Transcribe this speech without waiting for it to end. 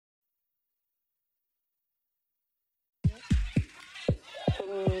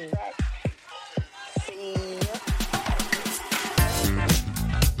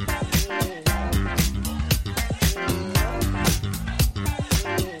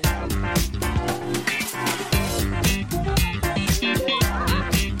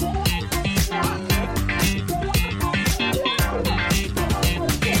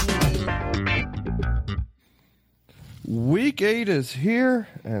Week 8 is here,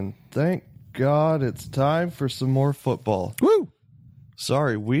 and thank God it's time for some more football. Woo!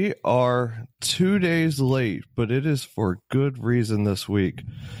 Sorry, we are 2 days late, but it is for good reason this week.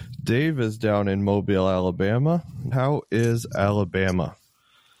 Dave is down in Mobile, Alabama. How is Alabama?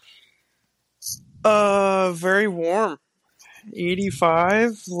 Very warm.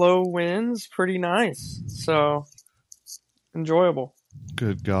 85, low winds, pretty nice. So, enjoyable.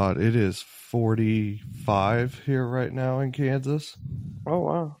 Good God, it is 45 here right now in Kansas. Oh,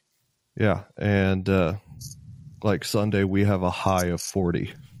 wow. Yeah, and like Sunday, we have a high of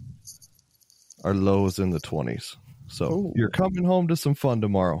 40. Our low is in the 20s. So Ooh. You're coming home to some fun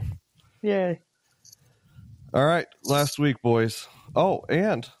tomorrow. Yay. All right, last week, boys. Oh,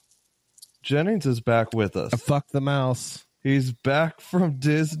 and Jennings is back with us. Fuck the mouse. He's back from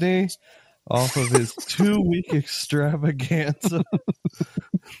Disney off of his 2-week extravaganza.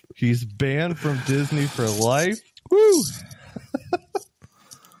 He's banned from Disney for life. Woo!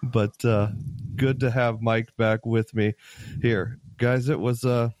 But good to have Mike back with me here. Guys, it was,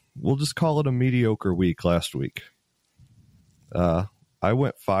 we'll just call it a mediocre week last week. I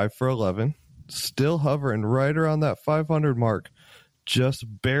went 5 for 11, still hovering right around that 500 mark,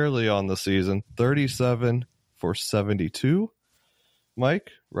 just barely on the season, 37 for 72.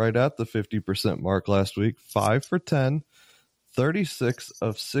 Mike, right at the 50% mark last week, 5 for 10, 36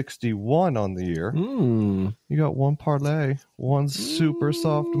 of 61 on the year. You got one parlay, one super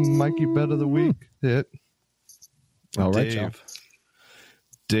soft Mikey bet of the week hit. All right, y'all.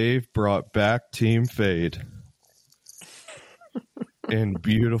 Dave brought back Team Fade in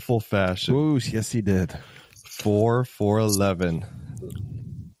beautiful fashion. Ooh, yes, he did. 4 for 11.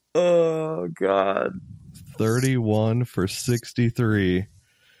 Oh, God. 31 for 63.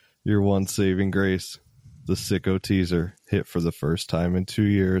 Your one saving grace. The sicko teaser hit for the first time in 2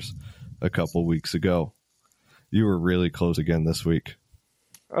 years a couple weeks ago. You were really close again this week.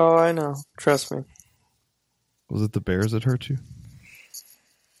 Oh, I know. Trust me. Was it the Bears that hurt you?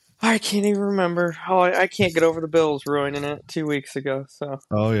 I can't even remember. Oh, I can't get over the Bills ruining it 2 weeks ago. So.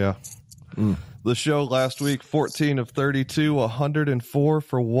 Oh, yeah. The show last week, 14 of 32, 104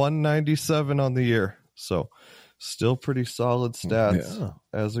 for 197 on the year. So still pretty solid stats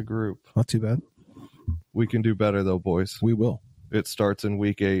as a group. Not too bad. We can do better, though, boys. We will. It starts in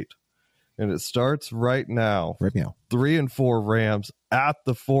week 8. And it starts right now. Right now. 3-4 Rams at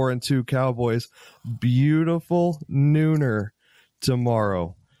the 4-2 Cowboys. Beautiful nooner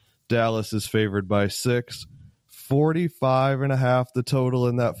tomorrow. Dallas is favored by 6. 45.5 the total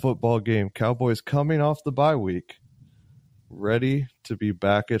in that football game. Cowboys coming off the bye week. Ready to be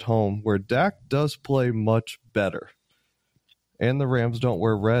back at home where Dak does play much better. And the Rams don't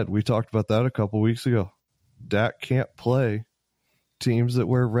wear red. We talked about that a couple weeks ago. Dak can't play teams that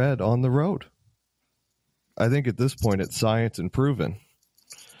wear red on the road. I think at this point it's science and proven.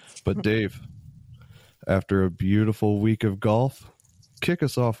 But Dave, after a beautiful week of golf, kick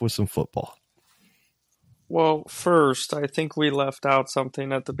us off with some football. Well, first, I think we left out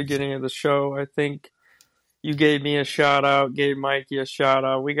something at the beginning of the show. I think you gave me a shout out, gave Mikey a shout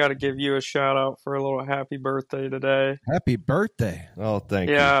out. We got to give you a shout out for a little happy birthday today. Happy birthday. Oh,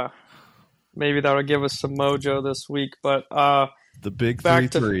 thank you. Yeah. Maybe that'll give us some mojo this week, but the big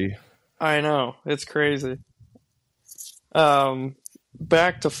 3-3. I know, it's crazy.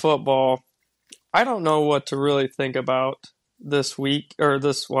 Back to football. I don't know what to really think about this week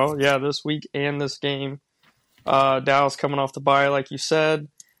this week and this game. Dallas coming off the bye, like you said.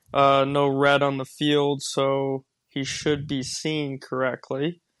 No red on the field, so he should be seen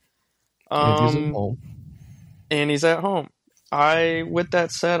correctly. And he's at home. And he's at home. With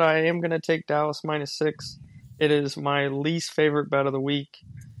that said, I am going to take Dallas -6. It is my least favorite bet of the week.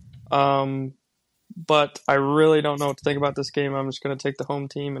 But I really don't know what to think about this game. I'm just going to take the home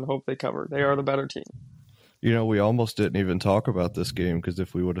team and hope they cover. They are the better team. You know, we almost didn't even talk about this game because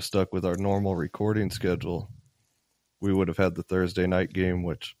if we would have stuck with our normal recording schedule, we would have had the Thursday night game,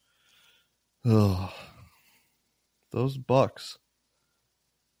 which, those Bucks,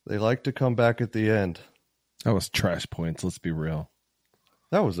 they like to come back at the end. That was trash points. Let's be real.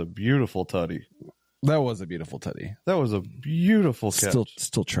 That was a beautiful tutty. That was a beautiful tutty. That was a beautiful catch.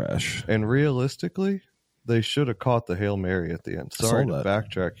 Still trash. And realistically, they should have caught the Hail Mary at the end. Sorry to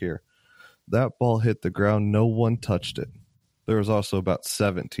backtrack here. That ball hit the ground. No one touched it. There was also about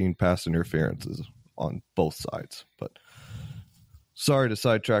 17 pass interferences on both sides. But sorry to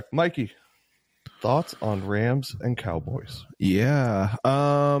sidetrack. Mikey, thoughts on Rams and Cowboys? Yeah.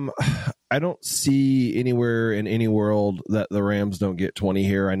 I don't see anywhere in any world that the Rams don't get 20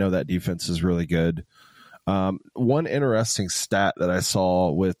 here. I know that defense is really good. One interesting stat that I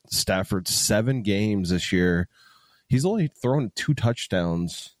saw with Stafford's 7 games this year, he's only thrown 2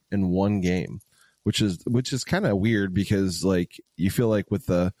 touchdowns in 1 game, which is kind of weird because like you feel like with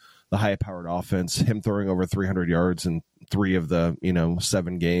the high powered offense, him throwing over 300 yards in 3 of the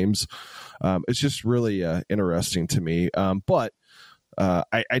 7 games, it's just really interesting to me. But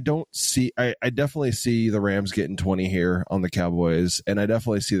I definitely see the Rams getting 20 here on the Cowboys, and I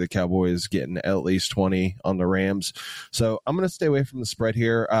definitely see the Cowboys getting at least 20 on the Rams. So I'm going to stay away from the spread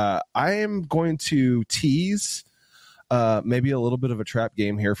here. I am going to tease maybe a little bit of a trap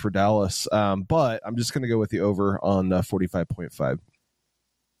game here for Dallas, but I'm just going to go with the over on 45.5.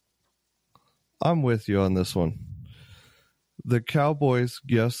 I'm with you on this one. The Cowboys,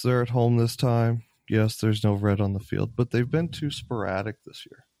 yes, they're at home this time. Yes, there's no red on the field, but they've been too sporadic this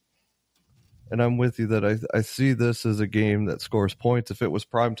year. And I'm with you that I see this as a game that scores points. If it was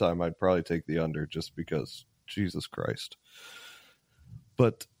primetime, I'd probably take the under just because, Jesus Christ.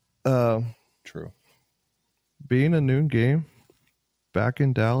 But True. Being a noon game, back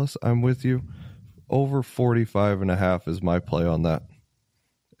in Dallas, I'm with you. Over 45.5 is my play on that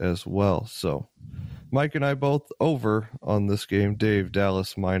as well. So Mike and I both over on this game. Dave,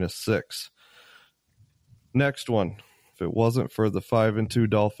 Dallas -6. Next one. If it wasn't for the 5-2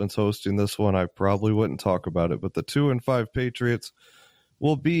 Dolphins hosting this one, I probably wouldn't talk about it. But the 2-5 Patriots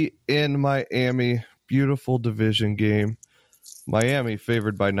will be in Miami. Beautiful division game. Miami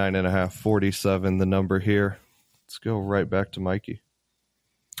favored by 9.5, 47 the number here. Let's go right back to Mikey.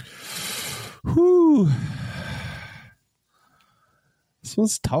 Whew. This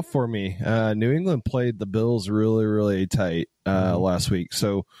one's tough for me. New England played the Bills really, really tight last week.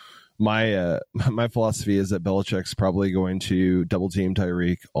 So my philosophy is that Belichick's probably going to double team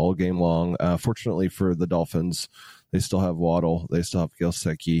Tyreek all game long. Fortunately for the Dolphins, they still have Waddle. They still have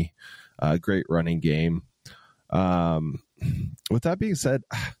Gesicki. Great running game. With that being said,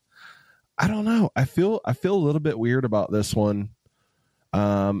 I don't know. I feel a little bit weird about this one.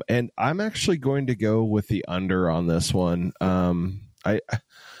 And I'm actually going to go with the under on this one.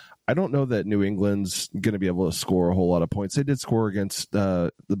 I don't know that New England's going to be able to score a whole lot of points. They did score against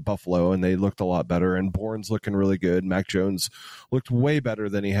the Buffalo, and they looked a lot better. And Bourne's looking really good. Mac Jones looked way better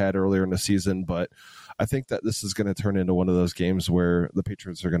than he had earlier in the season. But I think that this is going to turn into one of those games where the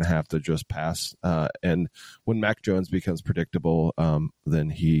Patriots are going to have to just pass. And when Mac Jones becomes predictable, then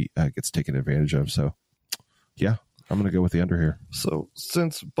he gets taken advantage of. So, yeah, I'm going to go with the under here. So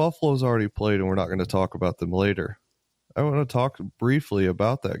since Buffalo's already played and we're not going to talk about them later, I want to talk briefly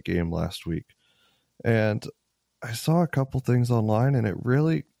about that game last week. And I saw a couple things online, and it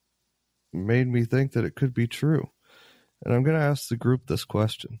really made me think that it could be true. And I'm going to ask the group this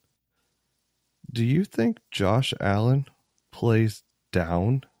question. Do you think Josh Allen plays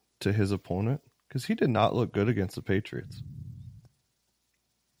down to his opponent? Because he did not look good against the Patriots.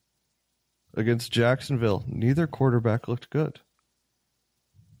 Against Jacksonville, neither quarterback looked good.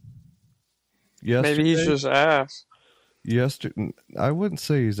 Maybe he's just ass. Yesterday, I wouldn't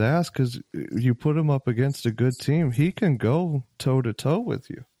say he's ass because you put him up against a good team. He can go toe-to-toe with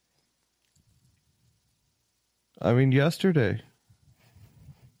you. I mean, yesterday,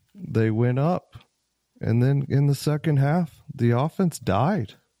 they went up. And then in the second half, the offense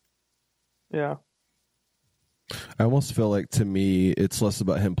died. Yeah. I almost feel like, to me, it's less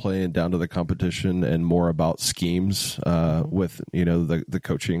about him playing down to the competition and more about schemes with, the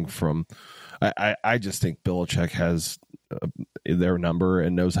coaching from. I just think Belichick has their number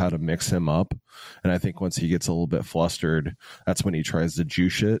and knows how to mix him up. And I think once he gets a little bit flustered, that's when he tries to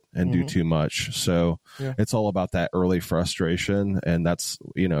juice it and do too much. So It's all about that early frustration. And that's,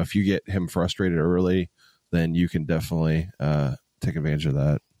 if you get him frustrated early, then you can definitely take advantage of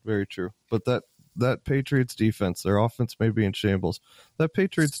that. Very true. But that Patriots defense, their offense may be in shambles. That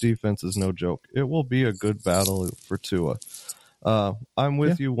Patriots defense is no joke. It will be a good battle for Tua. I'm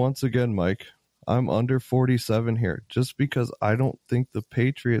with you once again, Mike. I'm under 47 here just because I don't think the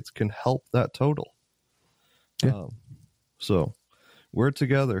Patriots can help that total. Yeah. So we're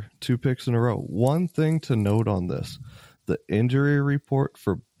together, 2 picks in a row. One thing to note on this, the injury report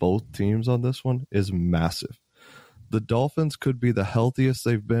for both teams on this one is massive. The Dolphins could be the healthiest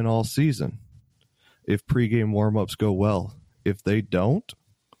they've been all season if pregame warmups go well. If they don't,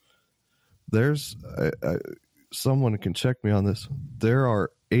 there's someone can check me on this. There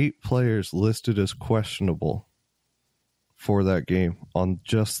are 8 players listed as questionable for that game on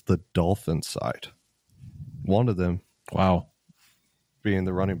just the Dolphins side. One of them, wow, being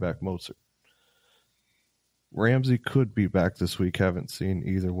the running back Mozart. Ramsey could be back this week. Haven't seen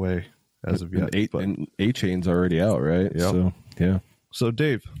either way as of yet. And A-Chain's already out, right? Yep. So, yeah. So,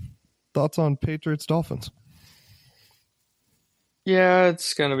 Dave, thoughts on Patriots Dolphins? Yeah,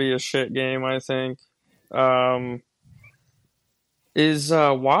 it's gonna be a shit game, I think. Is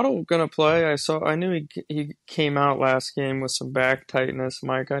Waddle gonna play? I knew he came out last game with some back tightness.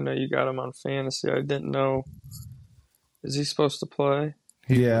 Mike, I know you got him on fantasy. I didn't know. Is he supposed to play?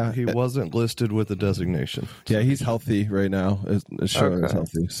 He wasn't listed with a designation. Yeah, he's healthy right now. It's showing he's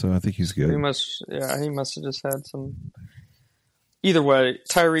healthy, so I think he's good. He must have just had some. Either way,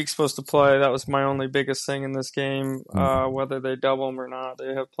 Tyreek's supposed to play. That was my only biggest thing in this game. Whether they double him or not,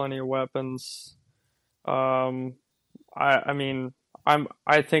 they have plenty of weapons. I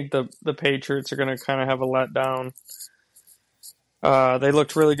think the Patriots are going to kind of have a letdown. They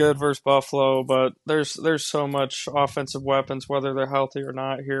looked really good versus Buffalo, but there's so much offensive weapons, whether they're healthy or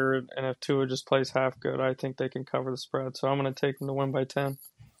not here. And if Tua just plays half good, I think they can cover the spread. So I'm going to take them to win by 10.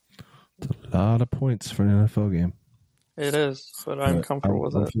 It's a lot of points for an NFL game. It is, but I'm comfortable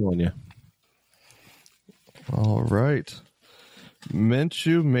with it. I'm feeling you. All right.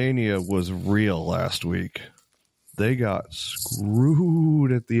 Minshew Mania was real last week. They got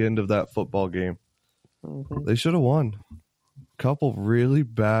screwed at the end of that football game. Mm-hmm. They should have won. Couple really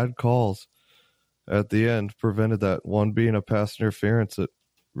bad calls at the end prevented that, one being a pass interference that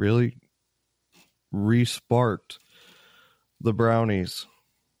really re-sparked the Brownies.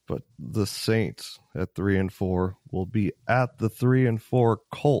 But the Saints at 3-4 will be at the 3-4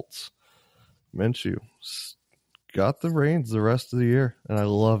 Colts. Minshew got the reins the rest of the year, and I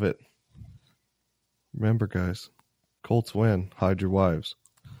love it. Remember, guys, Colts win. Hide your wives.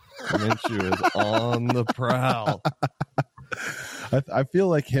 Minshew is on the prowl. I feel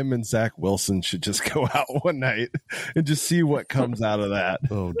like him and Zach Wilson should just go out one night and just see what comes out of that.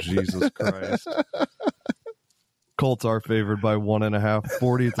 Oh, Jesus Christ. Colts are favored by 1.5,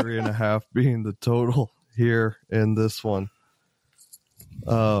 43.5 being the total here in this one.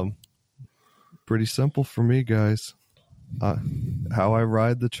 Pretty simple for me, guys. How I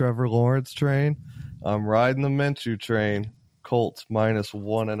ride the Trevor Lawrence train, I'm riding the Minshew train. Colts minus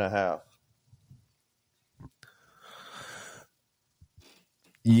 1.5.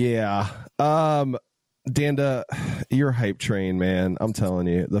 Yeah. Danda, you're hype train, man. I'm telling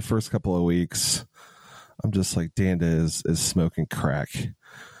you, the first couple of weeks, I'm just like, Danda is smoking crack.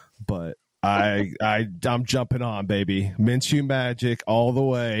 But I'm jumping on, baby. Minshew magic all the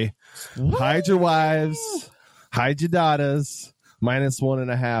way. Woo! Hide your wives. Hide your daughters. Minus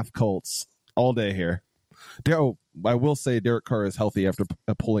 1.5 Colts all day here. Oh, I will say Derek Carr is healthy after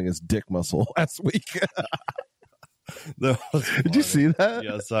pulling his dick muscle last week. Did you see that?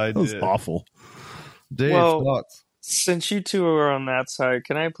 Yes, I did. That was awful. Dave, thoughts? Since you two are on that side,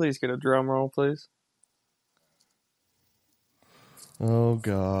 can I please get a drum roll, please? Oh,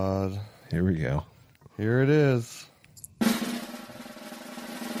 God. Here we go. Here it is.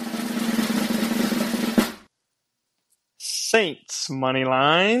 Saints money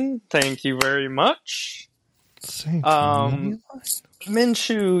line. Thank you very much. Saints money line?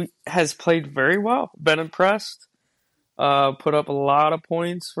 Minshew has played very well. Been impressed. Put up a lot of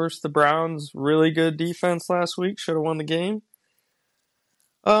points versus the Browns. Really good defense last week. Should have won the game.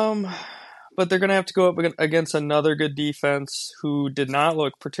 But they're going to have to go up against another good defense who did not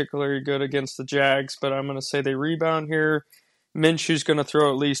look particularly good against the Jags, but I'm going to say they rebound here. Minshew's going to throw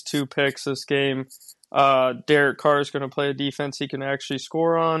at least 2 picks this game. Derek Carr is going to play a defense he can actually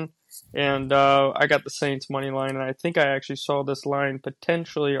score on. And I got the Saints money line, and I think I actually saw this line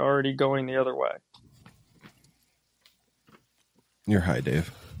potentially already going the other way. You're high,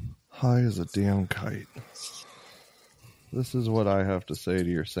 Dave. High as a damn kite. This is what I have to say to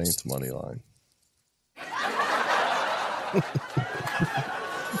your Saints money line.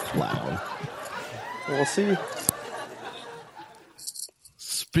 Wow. We'll see.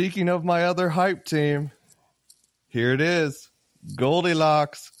 Speaking of my other hype team, here it is.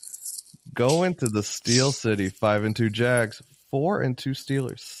 Goldilocks going to the Steel City. 5-2 Jags, 4-2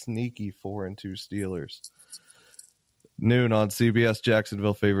 Steelers. Sneaky 4-2 Steelers. Noon on CBS.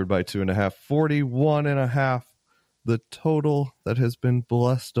 Jacksonville favored by 2.5. 41.5. The total that has been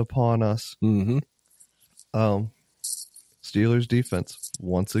blessed upon us. Mm-hmm. Steelers defense,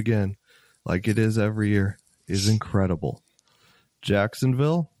 once again, like it is every year, is incredible.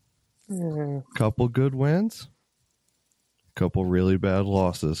 Jacksonville, couple good wins, couple really bad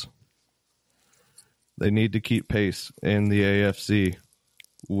losses. They need to keep pace in the AFC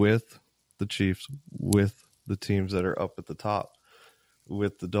with the Chiefs, with the teams that are up at the top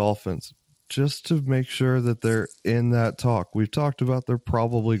with the Dolphins, just to make sure that they're in that talk. We've talked about they're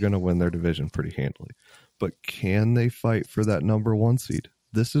probably going to win their division pretty handily, but can they fight for that number 1 seed?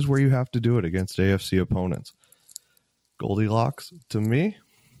 This is where you have to do it against AFC opponents. Goldilocks, to me,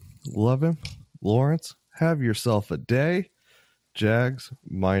 love him. Lawrence, have yourself a day. Jags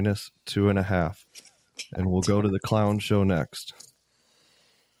 -2.5. And we'll go to the clown show next.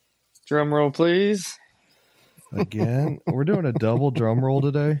 Drum roll, please. Again, we're doing a double drum roll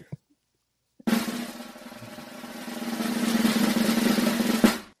today.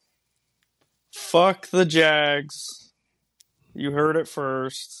 Fuck the Jags. You heard it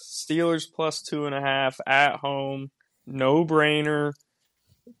first. Steelers +2.5 at home. No brainer.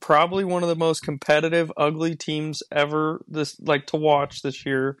 Probably one of the most competitive, ugly teams ever to watch this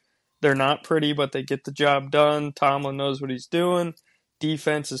year. They're not pretty, but they get the job done. Tomlin knows what he's doing.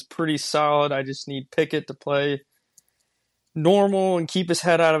 Defense is pretty solid. I just need Pickett to play normal and keep his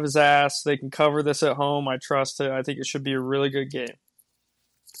head out of his ass. They can cover this at home. I trust it. I think it should be a really good game.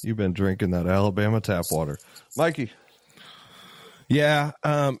 You've been drinking that Alabama tap water. Mikey. Yeah,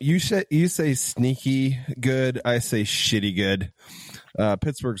 you say sneaky good. I say shitty good.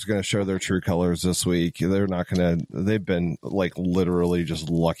 Pittsburgh's going to show their true colors this week. They're not going to. They've been like literally just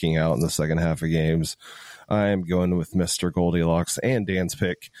lucking out in the second half of games. I am going with Mr. Goldilocks and Dan's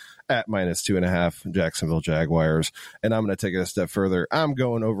pick at -2.5 Jacksonville Jaguars, and I'm going to take it a step further. I'm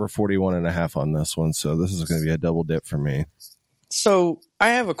going over 41.5 on this one, so this is going to be a double dip for me. So I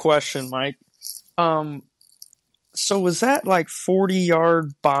have a question, Mike. So was that like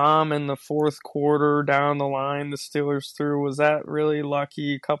 40-yard bomb in the fourth quarter down the line the Steelers threw? Was that really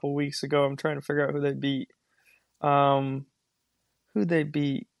lucky a couple weeks ago? I'm trying to figure out who they beat. Who they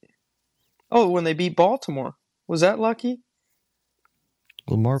beat? Oh, when they beat Baltimore. Was that lucky?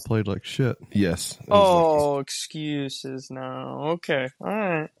 Lamar played like shit. Yes. Oh, excuses now. Okay. All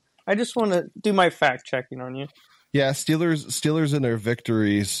right. I just want to do my fact checking on you. Yeah, Steelers in their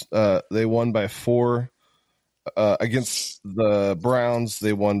victories, they won by 4 against the Browns.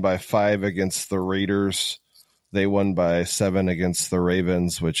 They won by 5 against the Raiders. They won by 7 against the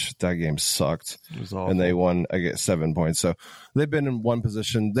Ravens, which that game sucked. And they won against 7 points. So they've been in one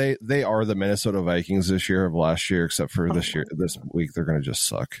position. They are the Minnesota Vikings this year of last year, except for this week they're going to just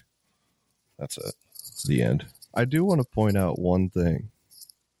suck. That's it. The end. I do want to point out one thing.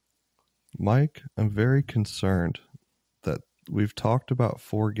 Mike, I'm very concerned that we've talked about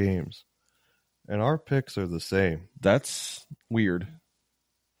 4 games and our picks are the same. That's weird.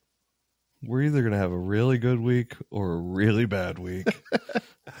 We're either going to have a really good week or a really bad week.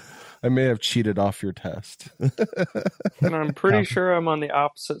 I may have cheated off your test. And I'm pretty sure I'm on the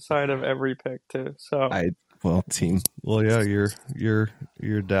opposite side of every pick too. So team. Well, yeah,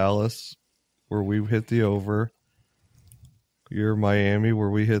 you're Dallas where we hit the over. You're Miami where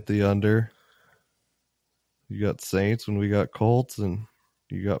we hit the under. You got Saints when we got Colts, and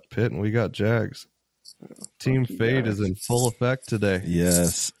you got Pitt and we got Jags. Team fade is in full effect today.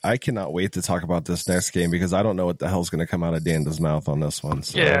 Yes. I cannot wait to talk about this next game because I don't know what the hell's going to come out of Dan's mouth on this one.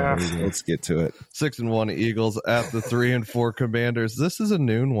 So yeah. Let's get to it. 6-1 Eagles at the 3-4 Commanders. This is a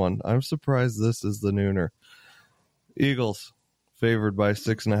noon one. I'm surprised this is the nooner. Eagles favored by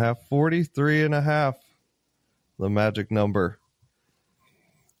 6.5, 43.5. The magic number.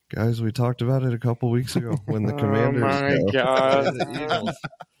 Guys, we talked about it a couple weeks ago when the Commanders. Oh my God! The Eagles.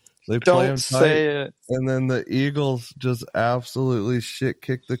 They play them tight, it. And then the Eagles just absolutely shit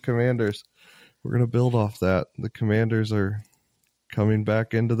kick the Commanders. We're gonna build off that. The Commanders are coming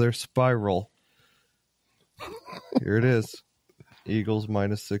back into their spiral. Here it is: Eagles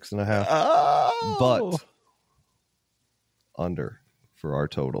 -6.5, but under for our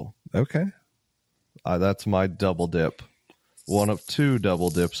total. Okay, that's my double dip. One of 2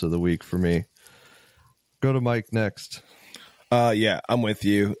 double dips of the week for me. Go to Mike next. Yeah, I'm with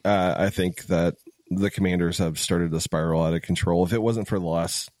you. I think that the Commanders have started to spiral out of control. If it wasn't for the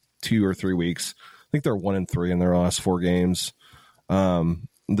last 2 or 3 weeks, I think they're 1-3 in their last 4 games.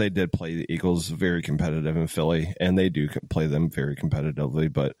 They did play the Eagles very competitive in Philly, and they do play them very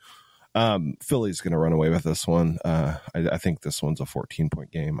competitively. But Philly's going to run away with this one. I think this one's a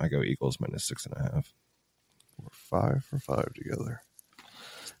 14-point game. I go Eagles -6.5. We're 5 for 5 together.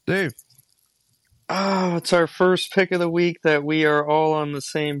 Dave. Oh, it's our first pick of the week that we are all on the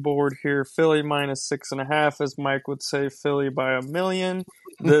same board here. Philly -6.5, as Mike would say, Philly by a million.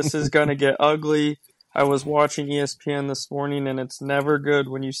 This is going to get ugly. I was watching ESPN this morning, and it's never good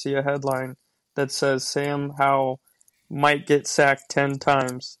when you see a headline that says Sam Howell might get sacked 10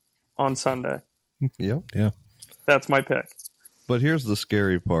 times on Sunday. Yep. Yeah. That's my pick. But here's the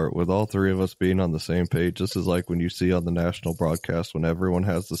scary part. With all three of us being on the same page, this is like when you see on the national broadcast when everyone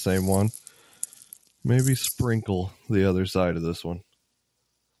has the same one. Maybe sprinkle the other side of this one.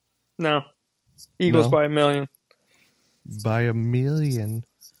 No. Eagles No? by 1 million. By 1 million.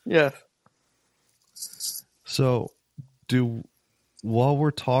 Yeah. So, while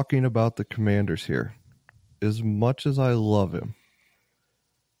we're talking about the Commanders here, as much as I love him,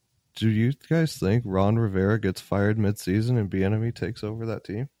 do you guys think Ron Rivera gets fired midseason and Bieniemy takes over that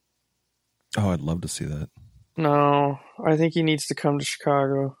team? Oh, I'd love to see that. No. I think he needs to come to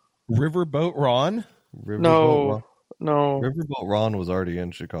Chicago. Riverboat Ron? No. Riverboat Ron was already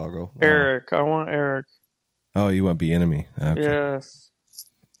in Chicago. Eric. I want Eric. Oh, you want Bieniemy? Okay. Yes.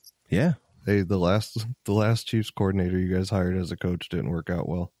 Yeah. Hey, the last Chiefs coordinator you guys hired as a coach didn't work out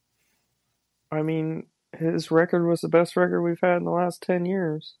well. I mean, his record was the best record we've had in the last 10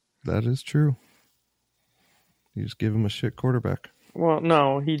 years. That is true. You just give him a shit quarterback. Well,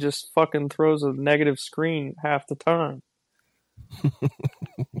 no, he just fucking throws a negative screen half the time.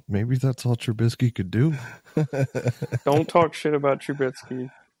 Maybe that's all Trubisky could do. Don't talk shit about Trubisky.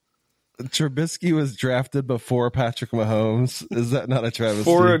 Trubisky was drafted before Patrick Mahomes. Is that not a travesty?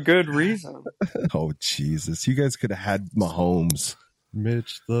 For a good reason. Oh, Jesus. You guys could have had Mahomes.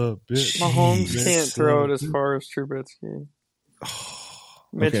 Mitch the bitch. Mahomes Mitch can't the throw it as bitch. far as Trubisky.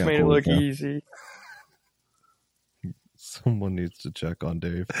 Mitch Okay, made I'm it cool look with that. easy. Someone needs to check on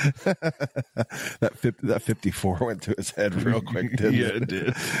Dave. that 54 went to his head real quick, didn't Yeah, it? it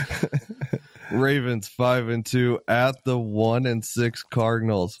did. Ravens 5-2 at the 1-6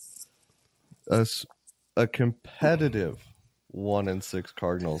 Cardinals. A competitive 1-6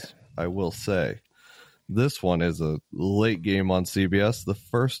 Cardinals, I will say. This one is a late game on CBS. The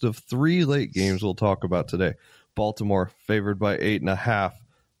first of 3 late games we'll talk about today. Baltimore favored by 8.5.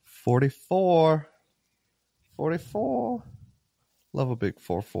 44. Love a big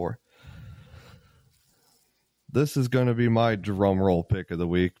 4-4. This is going to be my drum roll pick of the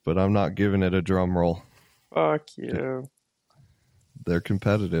week, but I'm not giving it a drum roll. Fuck you. They're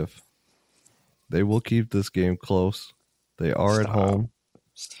competitive. They will keep this game close. They are at home.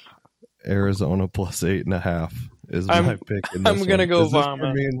 Arizona plus 8.5 is my pick. In this I'm gonna one. go Is this vomit.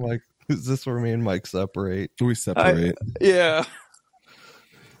 where me and Mike? Is this where me and Mike separate? We separate. Yeah.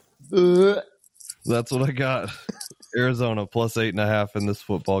 That's what I got. Arizona plus 8.5 in this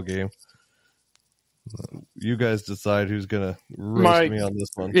football game. You guys decide who's gonna roast Mike. me on this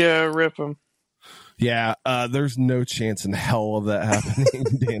one. Yeah, rip him. Yeah, there's no chance in hell of that happening,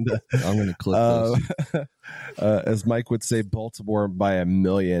 Danda. I'm gonna clip this. As Mike would say, Baltimore by 1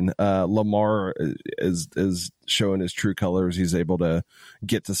 million. Lamar is showing his true colors. He's able to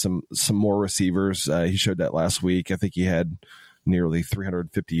get to some more receivers. He showed that last week. I think he had nearly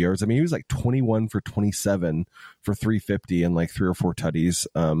 350 yards. I mean, he was like 21 for 27 for 350 and like 3 or 4 tutties.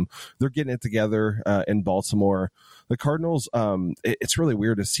 They're getting it together in Baltimore. The Cardinals, it's really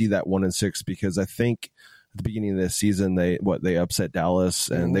weird to see that 1-6 because I think at the beginning of this season they upset Dallas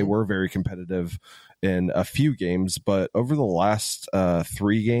and they were very competitive in a few games, but over the last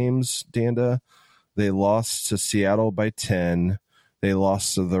 3 games, Danda, they lost to Seattle by 10. They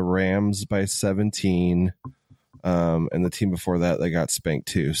lost to the Rams by 17. And the team before that, they got spanked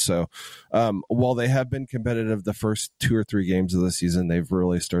too. So while they have been competitive the first 2 or 3 games of the season, they've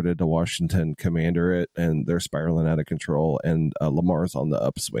really started to Washington commander it, and they're spiraling out of control, and Lamar's on the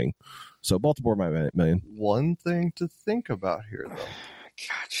upswing. So Baltimore by 1 million. One thing to think about here, though.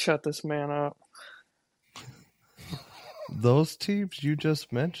 God, shut this man up. Those teams you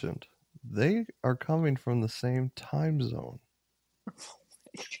just mentioned, they are coming from the same time zone.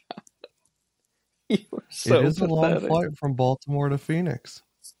 You are so it is a long pathetic. flight from Baltimore to Phoenix.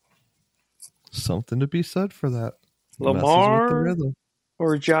 Something to be said for that. Messes with the Lamar rhythm.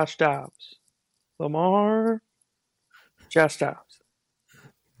 or Josh Dobbs? Lamar, Josh Dobbs.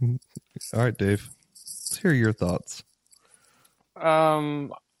 All right, Dave. Let's hear your thoughts.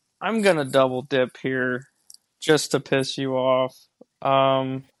 I'm gonna double dip here just to piss you off.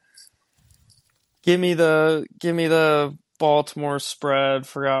 Give me the Baltimore spread.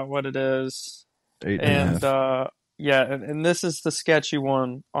 Forgot what it is. 8.5. And this is the sketchy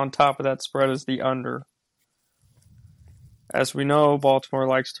one. On top of that spread is the under. As we know, Baltimore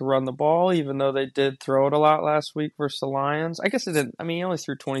likes to run the ball, even though they did throw it a lot last week versus the Lions. I guess it didn't. I mean, he only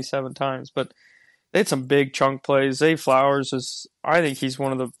threw 27 times, but they had some big chunk plays. Zay Flowers I think he's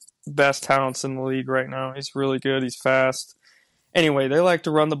one of the best talents in the league right now. He's really good. He's fast. Anyway, they like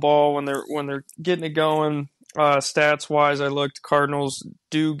to run the ball when they're getting it going. Stats wise, I looked. Cardinals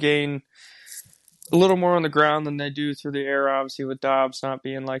do gain a little more on the ground than they do through the air, obviously, with Dobbs not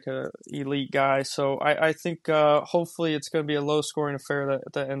being like a elite guy. So I think hopefully it's going to be a low-scoring affair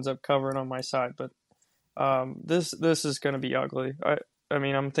that ends up covering on my side. But this is going to be ugly. I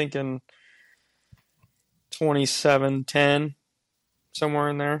mean, I'm thinking 27-10, somewhere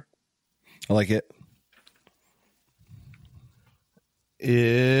in there. I like it.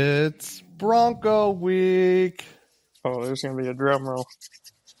 It's Bronco week. Oh, there's going to be a drum roll.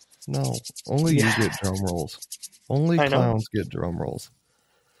 No, only you get drum rolls. Only clowns get drum rolls.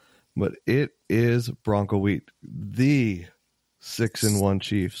 But it is Bronco week. The 6-1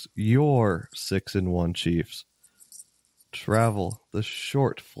 Chiefs, your 6-1 Chiefs, travel the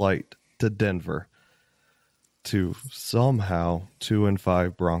short flight to Denver to somehow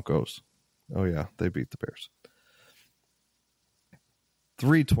 2-5 Broncos. Oh yeah, they beat the Bears.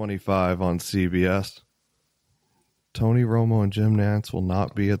 3:25 on CBS. Tony Romo and Jim Nantz will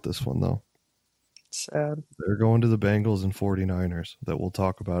not be at this one, though. Sad. They're going to the Bengals and 49ers that we'll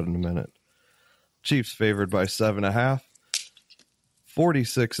talk about in a minute. Chiefs favored by 7.5.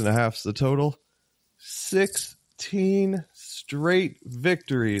 46.5 is the total. 16 straight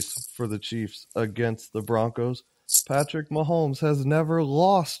victories for the Chiefs against the Broncos. Patrick Mahomes has never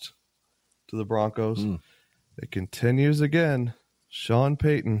lost to the Broncos. It continues again. Sean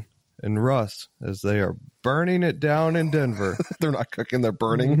Payton and Russ, as they are burning it down in Denver. They're not cooking, they're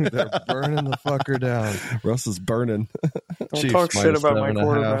burning. They're burning the fucker down. Russ is burning. Don't Chiefs talk shit about my 7.5.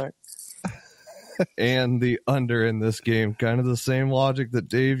 quarterback. And the under in this game. Kind of the same logic that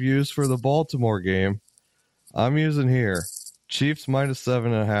Dave used for the Baltimore game. I'm using here. Chiefs minus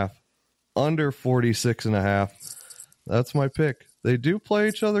 7.5. Under 46.5. That's my pick. They do play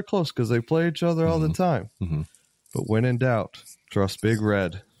each other close because they play each other all the time. Mm-hmm. But when in doubt, trust Big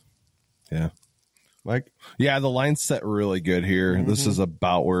Red. Yeah. Mike? Yeah, the line's set really good here. Mm-hmm. This is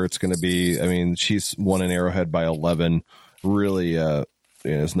about where it's going to be. I mean, Chiefs won an Arrowhead by 11. Really,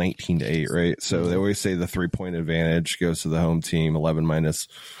 it's 19-8, right? So they always say the 3-point advantage goes to the home team. 11 minus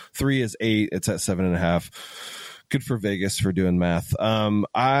 3 is 8. It's at 7.5. Good for Vegas for doing math.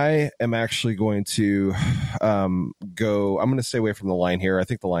 I am actually going to I'm going to stay away from the line here. I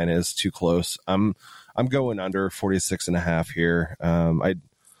think the line is too close. I'm going under 46.5 here.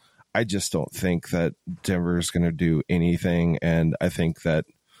 I just don't think that Denver is going to do anything, and I think that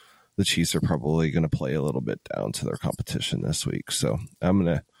the Chiefs are probably going to play a little bit down to their competition this week. So I'm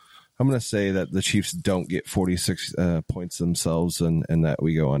gonna say that the Chiefs don't get 46 points themselves, and that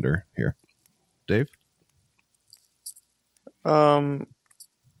we go under here. Dave?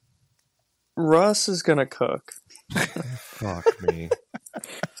 Russ is going to cook. Fuck me.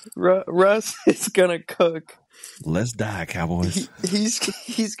 Russ is going to cook. Let's die, Cowboys.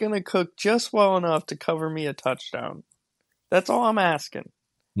 He's going to cook just well enough to cover me a touchdown. That's all I'm asking.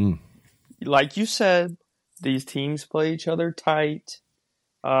 Like you said, these teams play each other tight.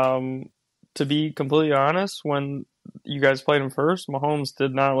 To be completely honest, when you guys played him first, Mahomes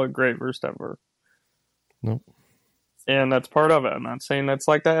did not look great versus Denver. Nope. And that's part of it. I'm not saying that's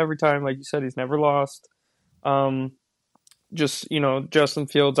like that every time. Like you said, he's never lost. Justin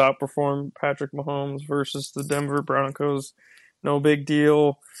Fields outperformed Patrick Mahomes versus the Denver Broncos. No big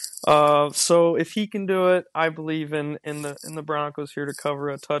deal. So if he can do it, I believe in the Broncos here to cover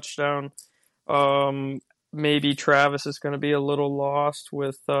a touchdown. Maybe Travis is going to be a little lost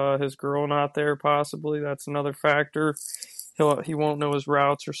with his girl not there, possibly. That's another factor. He won't know his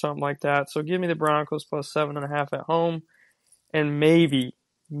routes or something like that. So give me the Broncos plus 7.5 at home. And maybe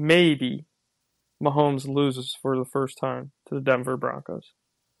Mahomes loses for the first time to the Denver Broncos.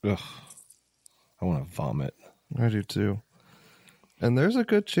 Ugh. I want to vomit. I do too. And there's a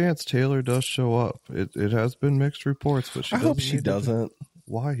good chance Taylor does show up. It has been mixed reports, but I hope she doesn't.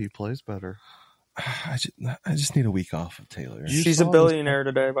 Why? He plays better. I just need a week off of Taylor. She's a billionaire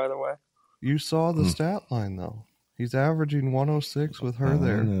today, by the way. You saw the stat line, though. He's averaging 106 with her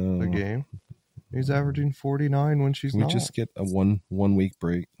there a game. He's averaging 49 when she's not. We just get a one week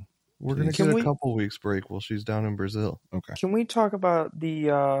break. We're going to get a couple weeks break while she's down in Brazil. Okay. Can we talk about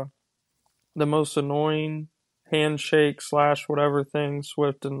the most annoying handshake / whatever thing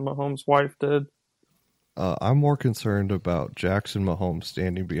Swift and Mahomes' wife did? I'm more concerned about Jackson Mahomes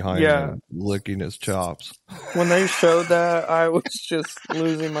standing behind him, licking his chops. When they showed that, I was just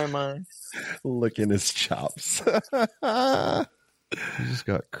losing my mind. Licking his chops. He just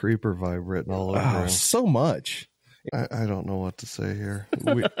got creeper vibe written all over him. So much. I don't know what to say here.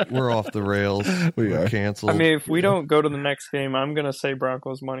 We're off the rails. We're canceled. I mean, if we don't go to the next game, I'm going to say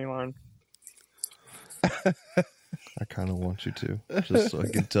Broncos money line. I kind of want you to, just so I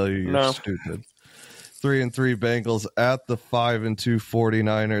can tell you you're stupid. 3-3 Bengals at the 5-2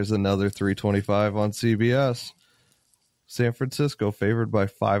 49ers, another 325 on CBS. San Francisco favored by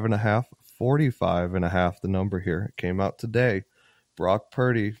 5.5, 45.5 the number here. It came out today. Brock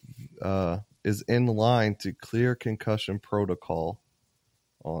Purdy is in line to clear concussion protocol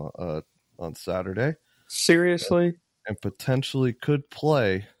on Saturday. Seriously? And potentially could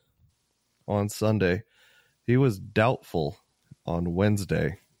play on Sunday. He was doubtful on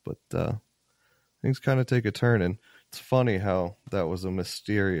Wednesday, but things kind of take a turn. And it's funny how that was a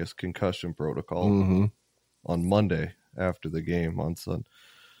mysterious concussion protocol on Monday after the game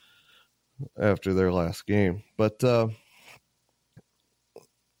after their last game. But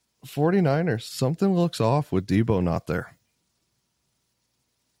 49ers, something looks off with Debo not there.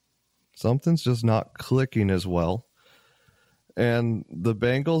 Something's just not clicking as well. And the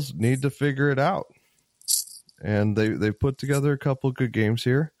Bengals need to figure it out. And they put together a couple good games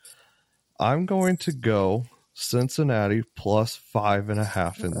here. I'm going to go Cincinnati plus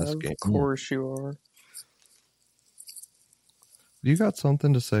 5.5 in this game. Of course you are. You got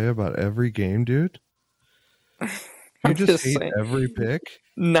something to say about every game, dude? You just hate saying, every pick?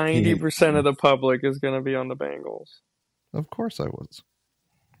 90% of the public is going to be on the Bengals. Of course I was.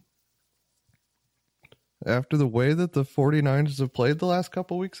 After the way that the 49ers have played the last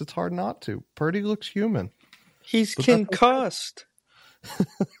couple weeks, it's hard not to. Purdy looks human. He's concussed.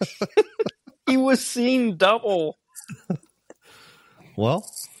 He was seen double.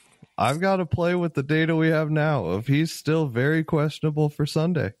 Well, I've got to play with the data we have now. If he's still very questionable for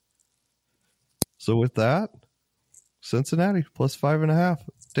Sunday. So with that, Cincinnati plus 5.5.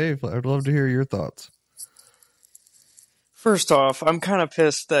 Dave, I'd love to hear your thoughts. First off, I'm kind of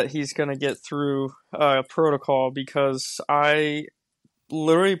pissed that he's going to get through protocol because I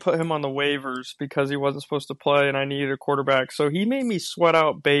literally put him on the waivers because he wasn't supposed to play and I needed a quarterback. So he made me sweat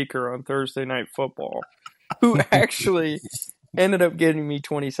out Baker on Thursday Night Football, who actually ended up getting me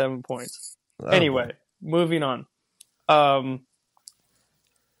 27 points. Anyway, moving on. I'm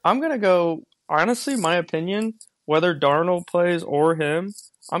going to go, honestly, my opinion, whether Darnold plays or him,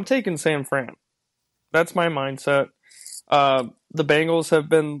 I'm taking San Fran. That's my mindset. The Bengals have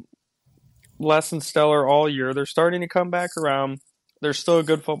been less than stellar all year. They're starting to come back around. They're still a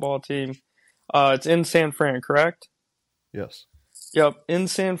good football team. It's in San Fran, correct? Yes. Yep, in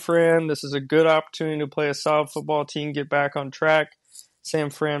San Fran. This is a good opportunity to play a solid football team, get back on track. San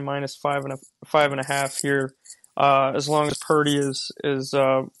Fran minus 5.5 here. As long as Purdy is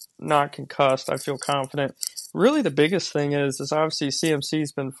not concussed, I feel confident. Really, the biggest thing is obviously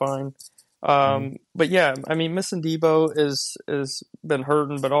CMC's been fine. But yeah, I mean, missing Debo is been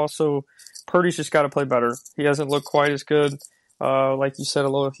hurting, but also Purdy's just got to play better. He hasn't looked quite as good. Like you said, a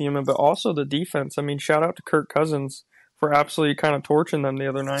little human, but also the defense. I mean, shout out to Kirk Cousins for absolutely kind of torching them the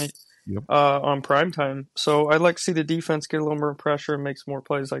other night on primetime. So I'd like to see the defense get a little more pressure and make some more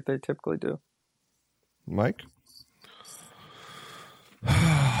plays like they typically do. Mike?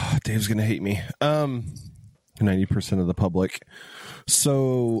 Dave's going to hate me. 90% of the public.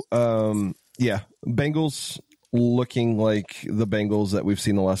 So, Bengals looking like the Bengals that we've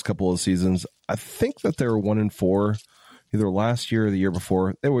seen the last couple of seasons. I think that they're 1-4, either last year or the year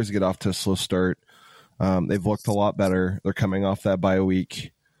before. They always get off to a slow start. They've looked a lot better. They're coming off that bye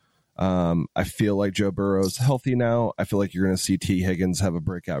week. I feel like Joe Burrow's healthy now. I feel like you're going to see T. Higgins have a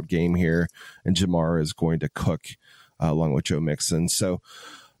breakout game here, and Jamar is going to cook along with Joe Mixon. So,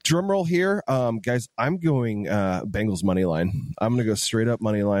 drum roll here, guys. I'm going Bengals money line. I'm going to go straight up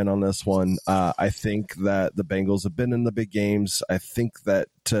money line on this one. I think that the Bengals have been in the big games. I think that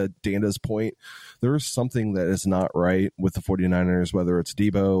to Danda's point, there is something that is not right with the 49ers, whether it's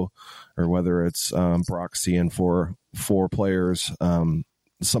Debo or whether it's Brock seeing four players.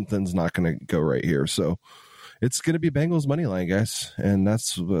 Something's not going to go right here. So it's going to be Bengals money line, guys, and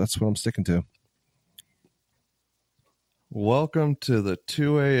that's what I'm sticking to. Welcome to the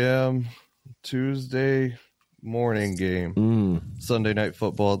 2 a.m. Tuesday morning game. Sunday Night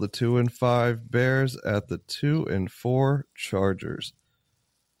Football. The 2-5 Bears at the 2-4 Chargers.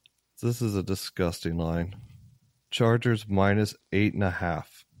 This is a disgusting line. Chargers minus 8.5.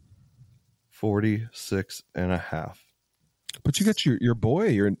 46.5. But you got your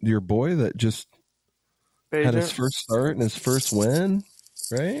boy, your boy that just had his first start and his first win,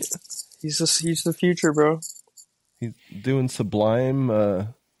 right? He's the future, bro. He's doing sublime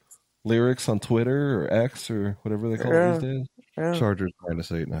lyrics on Twitter or X or whatever they call it these days. Yeah. Chargers minus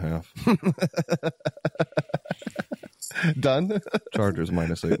 8.5. Done? Chargers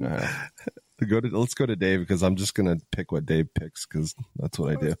minus 8.5. Let's go to Dave because I'm just going to pick what Dave picks because that's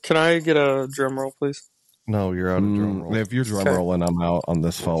what I do. Can I get a drum roll, please? No, you're out of drum roll. If you're drum rolling, I'm out on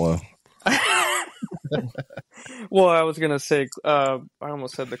this follow. Well, I was gonna say, I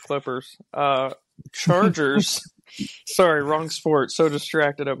almost said the Clippers. Chargers. Sorry, wrong sport. So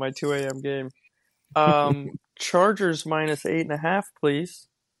distracted at my 2 a.m. game. Chargers minus 8.5, please.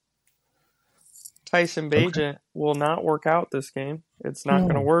 Tyson Bagent will not work out this game. It's not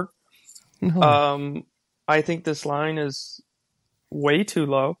going to work. No. I think this line is way too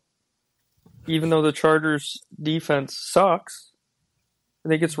low. Even though the Chargers defense sucks, I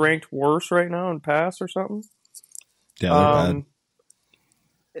think it's ranked worse right now in pass or something. Yeah, they're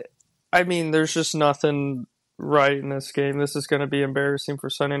bad. I mean, there's just nothing right in this game. This is going to be embarrassing for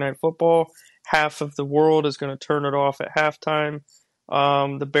Sunday Night Football. Half of the world is going to turn it off at halftime.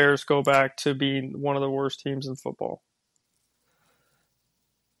 The Bears go back to being one of the worst teams in football.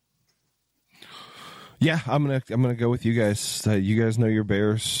 Yeah, I'm gonna go with you guys. You guys know your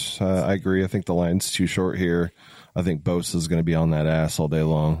Bears. I agree. I think the line's too short here. I think Bosa's going to be on that ass all day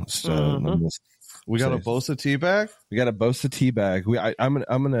long. So we got a Bosa teabag. We got a Bosa teabag.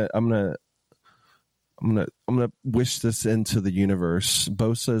 I'm gonna wish this into the universe.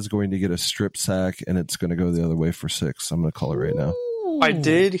 Bosa is going to get a strip sack, and it's going to go the other way for 6. I'm going to call it right now. I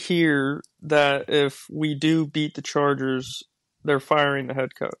did hear that if we do beat the Chargers, they're firing the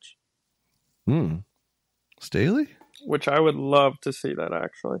head coach. Staley? Which I would love to see that,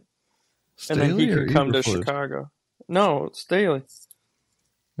 actually. Staley, and then he could come to Eberflus? Chicago. No, it's Staley.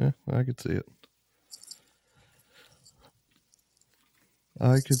 Yeah, I could see it.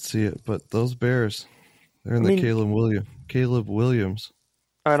 I could see it, but those Bears, they're in the Caleb Williams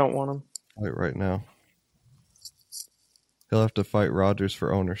I don't want him. fight right now. He'll have to fight Rodgers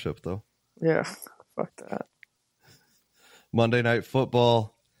for ownership, though. Yeah, fuck that. Monday Night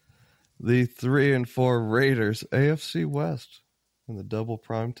Football, the 3-4 Raiders, AFC West, in the double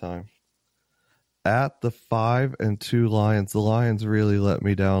prime time. At the 5-2 Lions. The Lions really let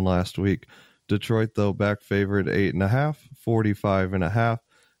me down last week. Detroit, though, back favored 8.5. 45.5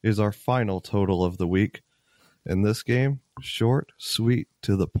 is our final total of the week. In this game, short, sweet,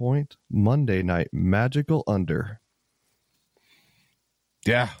 to the point, Monday night, magical under.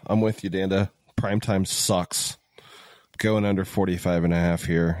 Yeah, I'm with you, Danda. Primetime sucks. Going under 45.5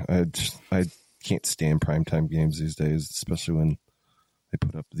 here. I can't stand primetime games these days, especially when they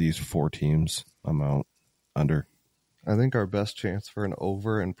put up these 4 teams. I'm out. Under. I think our best chance for an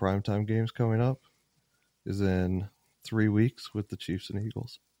over in primetime games coming up is in 3 weeks with the Chiefs and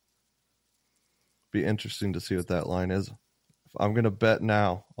Eagles. Be interesting to see what that line is. If I'm going to bet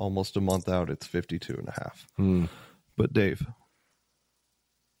now, almost a month out, it's 52.5. But Dave.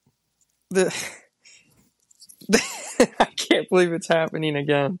 I can't believe it's happening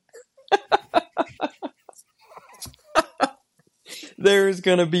again. There's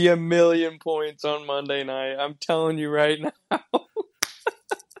going to be 1,000,000 points on Monday night. I'm telling you right now.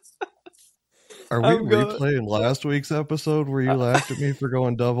 Are we replaying last week's episode where you laughed at me for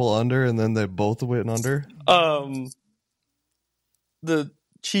going double under and then they both went under? The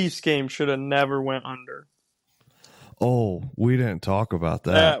Chiefs game should have never went under. Oh, we didn't talk about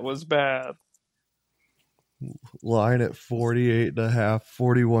that. That was bad. Line at 48.5,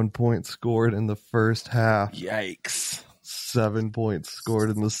 41 points scored in the first half. Yikes. 7 points scored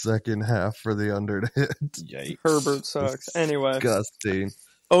in the second half for the under to hit. Yikes. Herbert sucks. Anyway. Disgusting.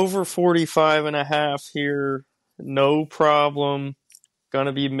 Over 45.5 here. No problem.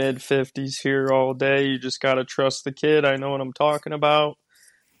 Gonna be mid-50s here all day. You just gotta trust the kid. I know what I'm talking about.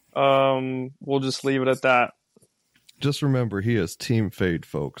 We'll just leave it at that. Just remember, he is team fade,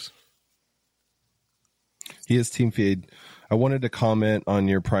 folks. He is team fade. I wanted to comment on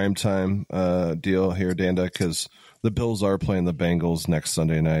your primetime deal here, Danda, because the Bills are playing the Bengals next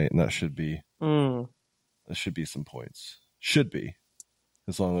Sunday night, and that should be that should be some points. Should be.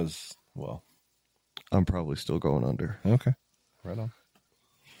 As long as, well. I'm probably still going under. Okay. Right on.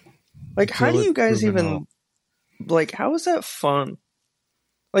 Like, how do you guys even, like, how is that fun?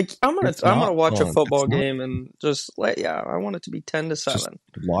 Like, I'm gonna watch a football game and just I want it to be 10-7. Just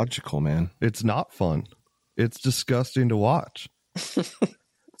logical, man. It's not fun. It's disgusting to watch.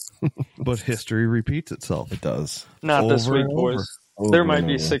 But history repeats itself. It does. Not this week, boys. There might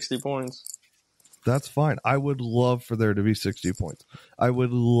be 60 points. That's fine. I would love for there to be 60 points. I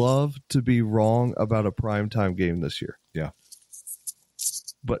would love to be wrong about a primetime game this year. Yeah.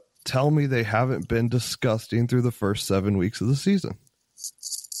 But tell me they haven't been disgusting through the first 7 weeks of the season.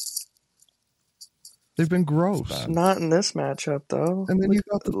 They've been gross. Not in this matchup, though. And then you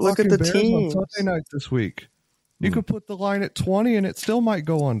got the look at the Bears teams on Sunday night this week. You could put the line at 20 and it still might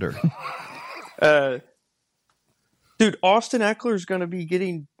go under. Dude, Austin Eckler's going to be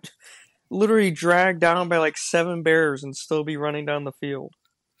getting literally dragged down by like 7 Bears and still be running down the field.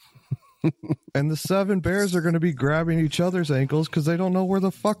 And the 7 Bears are going to be grabbing each other's ankles because they don't know where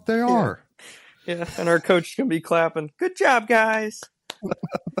the fuck they are. Yeah, and our coach can be clapping. Good job, guys.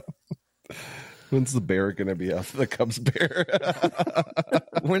 When's the bear going to be up? The Cubs bear.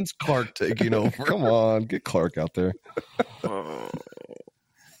 When's Clark taking over? Come on, get Clark out there. All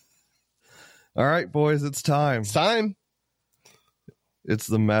right, boys, it's time. It's time. It's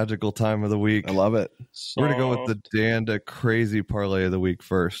the magical time of the week. I love it. We're going to go with the Danda crazy parlay of the week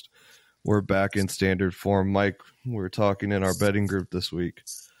first. We're back in standard form. Mike, we were talking in our betting group this week.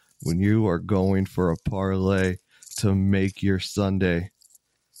 When you are going for a parlay to make your Sunday,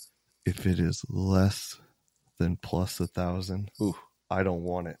 if it is less than plus 1,000, I don't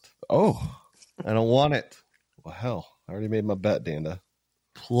want it. Oh, I don't want it. Well, hell, I already made my bet, Danda.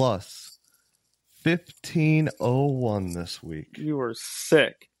 Plus 1501 this week. You are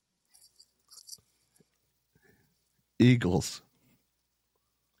sick. Eagles,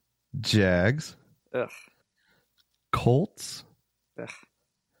 Jags, Ugh. Colts, Ugh.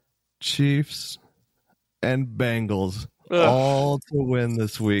 Chiefs, and Bengals Ugh. all to win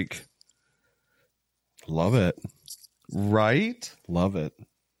this week. Love it. Right? Love it.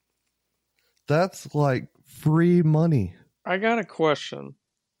 That's like free money. I got a question.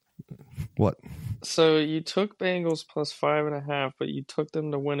 What? So you took Bengals plus 5.5, but you took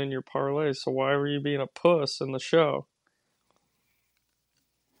them to win in your parlay. So why were you being a puss in the show?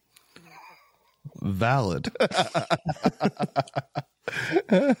 Valid.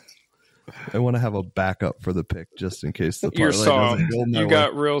 I want to have a backup for the pick just in case the You're parlay soft. doesn't go my You way.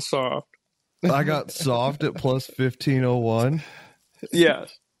 got real soft. I got soft at plus 1501.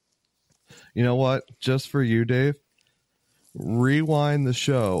 Yes. You know what? Just for you, Dave, rewind the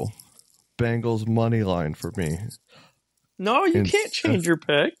show. Bengals money line for me. No, you can't change your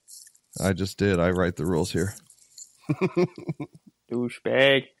pick. I just did. I write the rules here.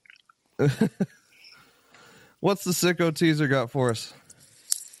 Douchebag. What's the sicko teaser got for us?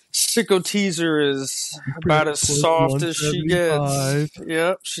 Sicko teaser is about as soft as she gets. 175.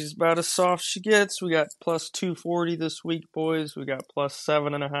 Yep, she's about as soft as she gets. We got plus 240 this week, boys. We got plus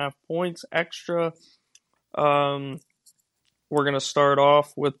 7.5 points extra. We're going to start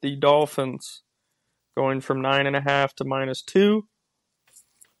off with the Dolphins going from 9.5 to -2.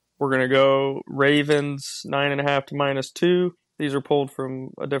 We're going to go Ravens 9.5 to -2. These are pulled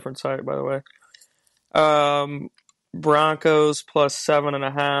from a different site, by the way. Broncos plus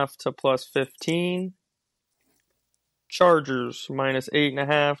 7.5 to plus 15. Chargers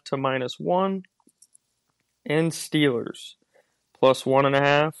 -8.5 to -1. And Steelers plus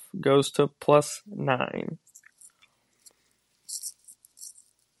 1.5 goes to plus 9.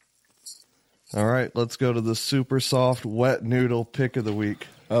 All right, let's go to the super soft wet noodle pick of the week.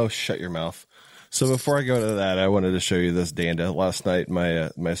 Oh, shut your mouth. So before I go to that, I wanted to show you this Danda. Last night,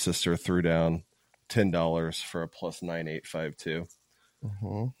 my sister threw down $10 for a plus 9852.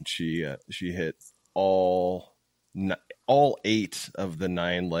 She hit all 8 of the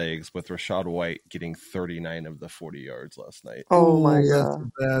 9 legs, with Rachaad White getting 39 of the 40 yards last night. Oh my That's God.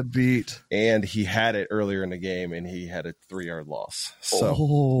 a bad beat. And he had it earlier in the game, and he had a 3-yard loss.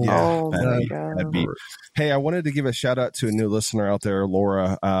 So, bad beat. Hey, I wanted to give a shout out to a new listener out there,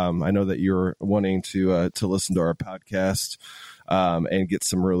 Laura. I know that you're wanting to listen to our podcast and get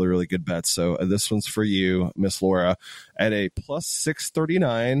some really, really good bets. So this one's for you, Miss Laura, at a plus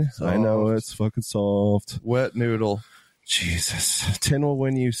 639. Soft. I know it's fucking soft. Wet noodle. Jesus. 10 will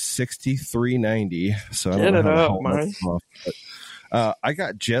win you 63.90. So I Get don't know it how to up, hold Mike. that off, but, I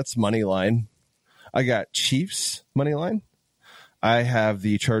got Jets money line. I got Chiefs money line. I have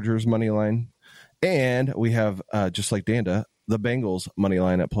the Chargers money line. And we have, just like Danda, the Bengals money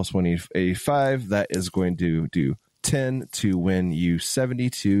line at plus 185. That is going to do 10 to win you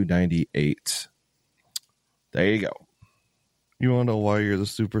 72.98. There you go. You want to know why you're the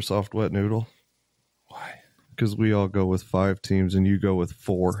super soft wet noodle? Why? Because we all go with 5 teams and you go with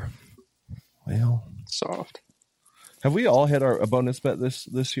 4. Well, Soft. have we all hit a bonus bet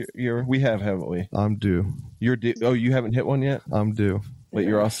this year? We have, haven't we? I'm due. You're oh, you haven't hit one yet? I'm due. But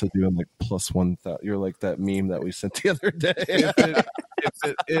you're also doing like plus 1,000. You're like that meme that we sent the other day. If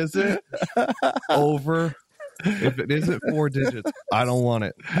it isn't over, if it isn't 4 digits, I don't want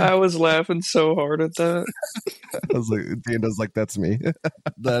it. I was laughing so hard at that. I was like, Danda's like, that's me.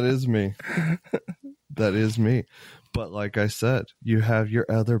 That is me. That is me. But like I said, you have your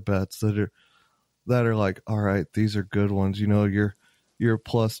other bets that are like, all right, these are good ones. You know, your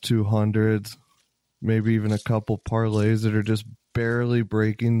plus 200s, maybe even a couple parlays that are just barely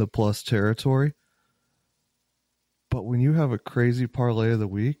breaking the plus territory. But when you have a crazy parlay of the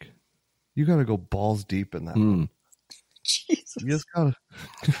week, you got to go balls deep in that one. Jesus.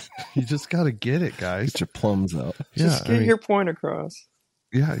 You just gotta get it, guys. Get your plums out. Just get your point across.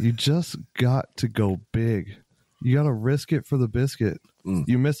 Yeah, you just got to go big. You got to risk it for the biscuit.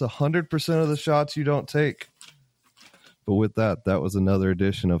 You miss 100% of the shots you don't take. But with that was another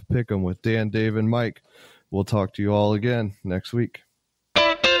edition of Pick'em with Dan, Dave, and Mike. We'll talk to you all again next week.